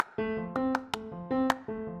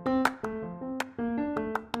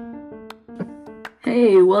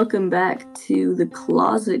Hey, welcome back to the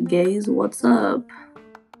Closet Gaze. What's up?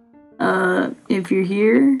 If you're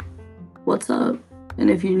here, what's up?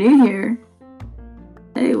 And if you're new here,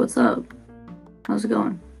 hey, what's up? How's it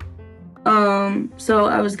going? So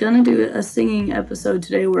I was gonna do a singing episode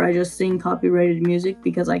today where I just sing copyrighted music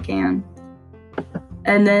because I can.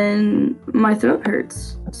 And then my throat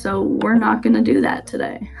hurts, so we're not gonna do that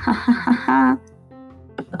today.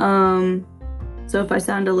 So if I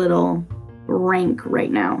sound a little rank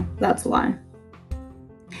right now, that's why.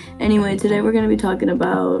 Anyway, today we're going to be talking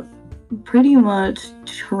about pretty much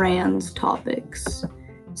trans topics.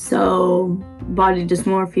 So, body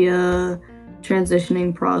dysmorphia,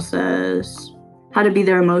 transitioning process, how to be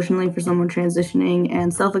there emotionally for someone transitioning,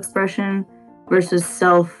 and self-expression versus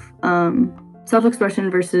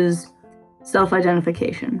self-expression versus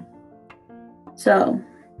self-identification. So,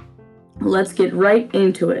 let's get right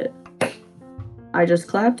into it. I just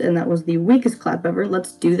clapped, and that was the weakest clap ever.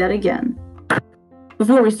 Let's do that again.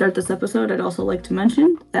 Before we start this episode, I'd also like to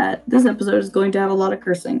mention that this episode is going to have a lot of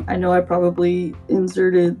cursing. I know I probably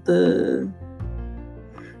inserted the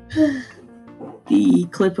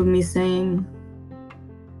clip of me saying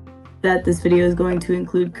that this video is going to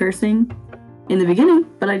include cursing in the beginning,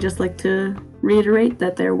 but I'd just like to reiterate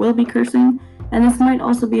that there will be cursing, and this might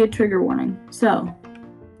also be a trigger warning. So,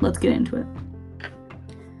 let's get into it.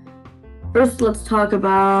 First, let's talk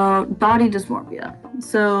about body dysmorphia.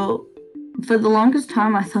 So, for the longest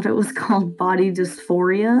time, I thought it was called body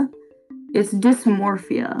dysphoria. It's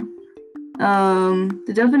dysmorphia.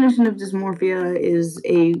 The definition of dysmorphia is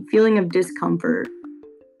a feeling of discomfort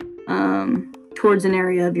towards an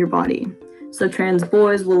area of your body. So, trans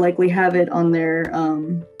boys will likely have it on their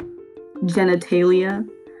genitalia.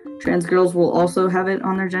 Trans girls will also have it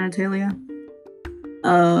on their genitalia.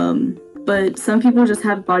 But some people just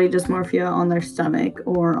have body dysmorphia on their stomach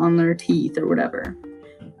or on their teeth or whatever.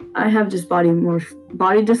 I have just body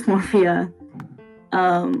dysmorphia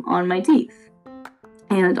on my teeth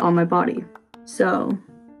and on my body. So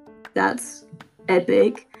that's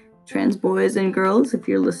epic. Trans boys and girls, if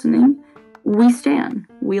you're listening, we stan.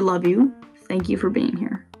 We love you. Thank you for being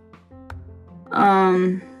here.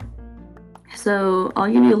 So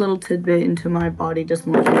I'll give you a little tidbit into my body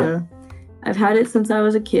dysmorphia. I've had it since I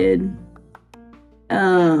was a kid.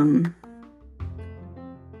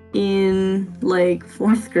 In like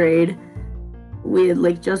 4th grade, we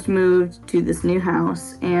had just moved to this new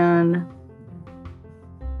house, and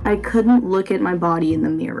I couldn't look at my body in the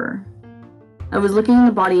mirror. I was looking at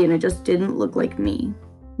the body and it just didn't look like me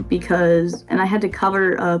and I had to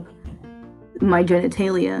cover up my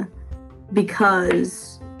genitalia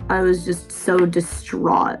because I was just so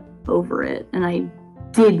distraught over it, and I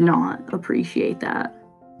did not appreciate that.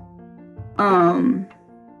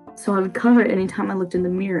 So I would cover it anytime I looked in the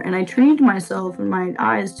mirror, and I trained myself and my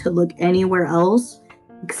eyes to look anywhere else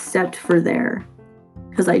except for there,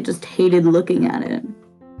 because I just hated looking at it.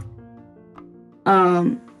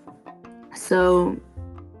 So,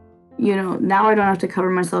 now I don't have to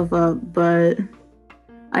cover myself up, but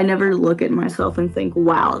I never look at myself and think,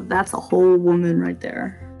 wow, that's a whole woman right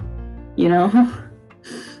there,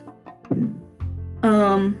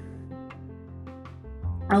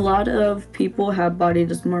 A lot of people have body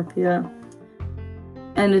dysmorphia,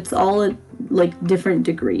 and it's all at different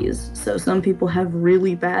degrees. So some people have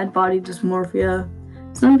really bad body dysmorphia.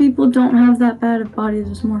 Some people don't have that bad of body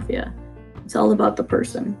dysmorphia. It's all about the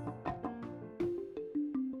person.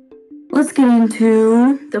 Let's get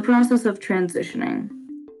into the process of transitioning.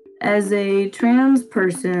 As a trans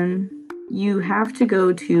person, you have to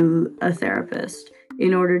go to a therapist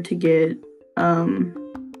in order to get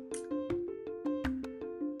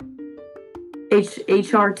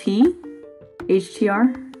HRT,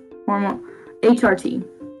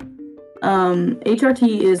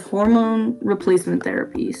 HRT is hormone replacement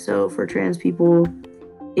therapy. So for trans people,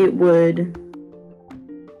 it would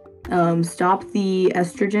stop the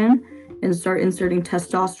estrogen and start inserting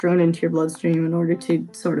testosterone into your bloodstream in order to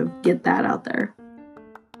sort of get that out there.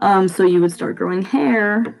 So you would start growing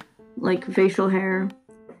hair, like facial hair.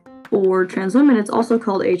 For trans women, it's also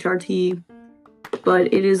called HRT,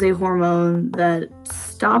 but it is a hormone that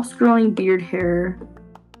stops growing beard hair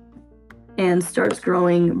and starts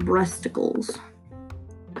growing breasticles.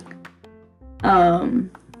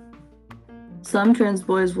 Some trans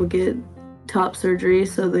boys will get top surgery,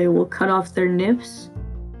 so they will cut off their nips,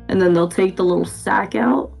 and then they'll take the little sac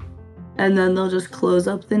out, and then they'll just close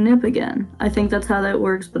up the nip again. I think that's how that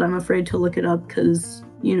works, but I'm afraid to look it up because,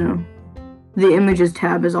 the images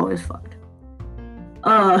tab is always fucked.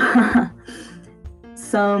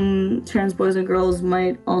 Some trans boys and girls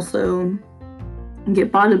might also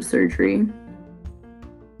get bottom surgery,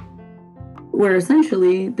 where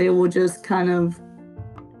essentially they will just kind of,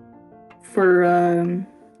 for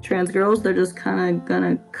trans girls, they're just kind of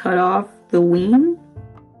gonna cut off the ween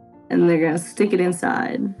and they're gonna stick it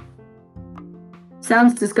inside.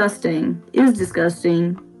 Sounds disgusting. Is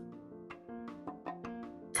disgusting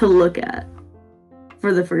to look at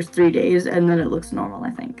for the first 3 days, and then it looks normal, I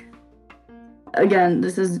think. Again,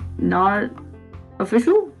 this is not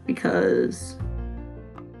official because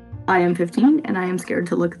I am 15 and I am scared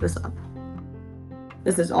to look this up.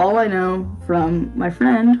 This is all I know from my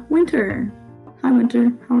friend Winter. Hi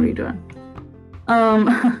Winter, how are you doing?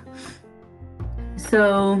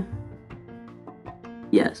 So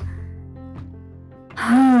yes.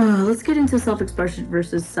 Let's get into self-expression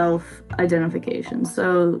versus self-identification.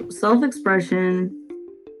 So self-expression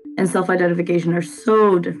and self-identification are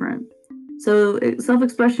so different. So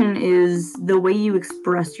self-expression is the way you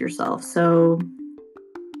express yourself. So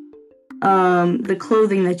the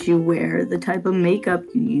clothing that you wear, the type of makeup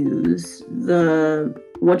you use,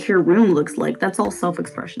 what your room looks like, that's all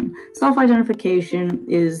self-expression. Self-identification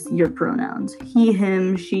is your pronouns. He,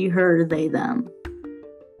 him, she, her, they, them.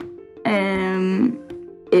 And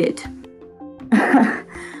it.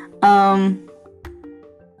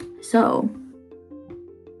 So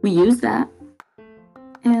we use that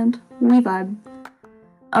and we vibe.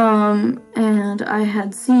 And I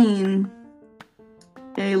had seen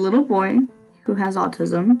a little boy who has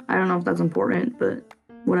autism. I don't know if that's important, but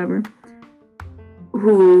whatever.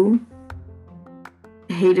 Who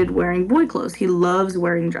hated wearing boy clothes. He loves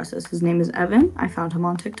wearing dresses. His name is Evan. I found him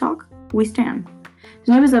on TikTok. We stan. His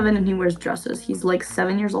name is Evan and he wears dresses. He's like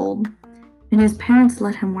 7 years old and his parents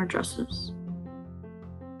let him wear dresses.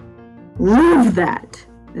 Love that.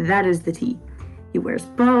 That is the tea. He wears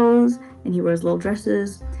bows and he wears little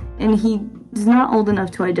dresses and he is not old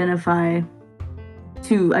enough to identify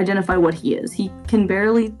what he is. He can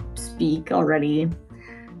barely speak already,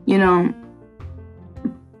 you know,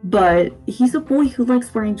 but he's a boy who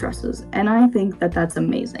likes wearing dresses, and I think that that's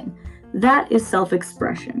amazing. That is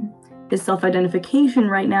self-expression. His self-identification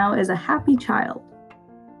right now is a happy child.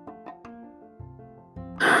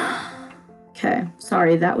 Okay,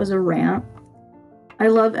 sorry, that was a rant. I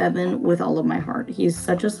love Evan with all of my heart. He's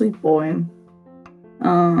such a sweet boy.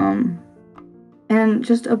 And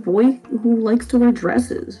just a boy who likes to wear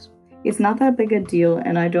dresses. It's not that big a deal,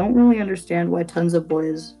 and I don't really understand why tons of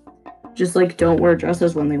boys just like don't wear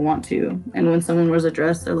dresses when they want to. And when someone wears a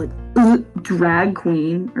dress, they're like, drag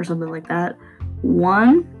queen or something like that.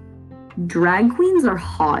 One, drag queens are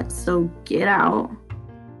hot, so get out.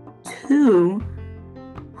 Two,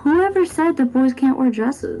 whoever said that boys can't wear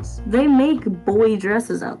dresses? They make boy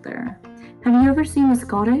dresses out there. Have you ever seen a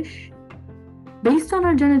Scottish? Based on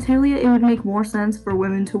our genitalia, it would make more sense for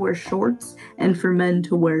women to wear shorts and for men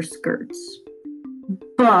to wear skirts.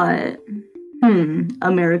 But,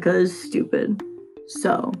 America is stupid.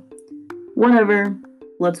 So, whatever.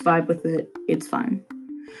 Let's vibe with it. It's fine.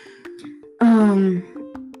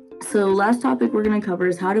 So last topic we're going to cover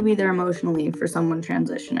is how to be there emotionally for someone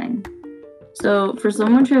transitioning. So for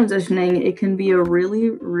someone transitioning, it can be a really,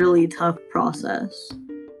 really tough process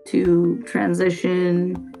to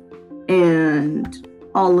transition and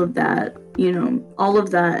all of that,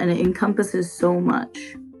 and it encompasses so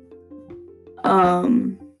much.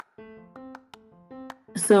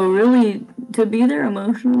 So really, to be there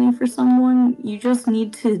emotionally for someone, you just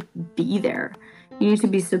need to be there. You need to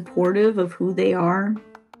be supportive of who they are.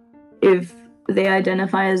 If they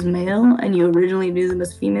identify as male and you originally knew them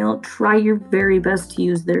as female, try your very best to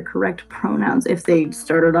use their correct pronouns. If they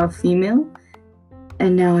started off female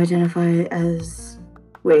and now identify as...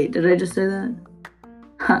 Wait, did I just say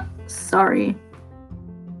that? Sorry.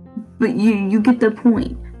 But you get the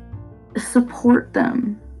point. Support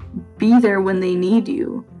them. Be there when they need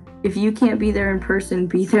you. If you can't be there in person,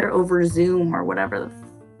 be there over Zoom or whatever the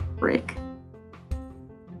frick.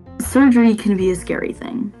 Surgery can be a scary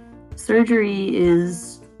thing. Surgery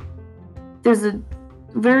is... There's a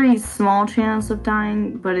very small chance of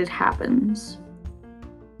dying, but it happens.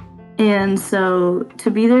 And so,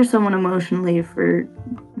 to be there someone emotionally for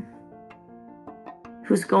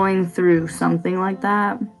who's going through something like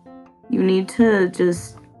that, you need to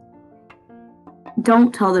just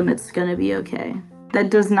don't tell them it's gonna be okay. That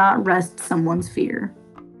does not rest someone's fear.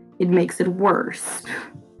 It makes it worse.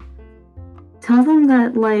 Tell them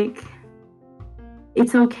that, like,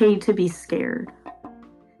 it's okay to be scared.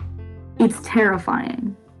 It's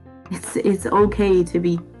terrifying. It's okay to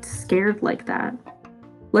be scared like that.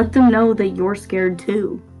 Let them know that you're scared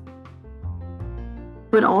too.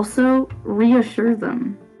 But also, reassure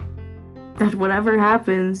them that whatever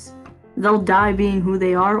happens, they'll die being who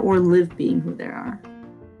they are or live being who they are.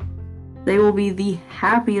 They will be the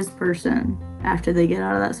happiest person after they get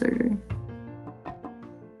out of that surgery.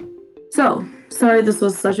 So, sorry this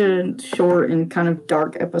was such a short and kind of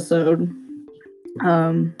dark episode.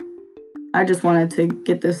 I just wanted to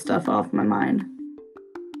get this stuff off my mind.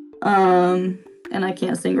 And I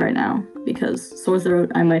can't sing right now because sore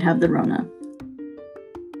throat, I might have the Rona.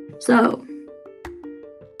 So,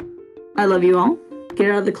 I love you all.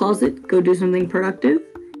 Get out of the closet, go do something productive,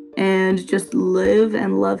 and just live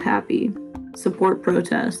and love happy. Support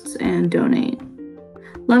protests and donate.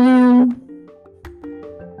 Love you.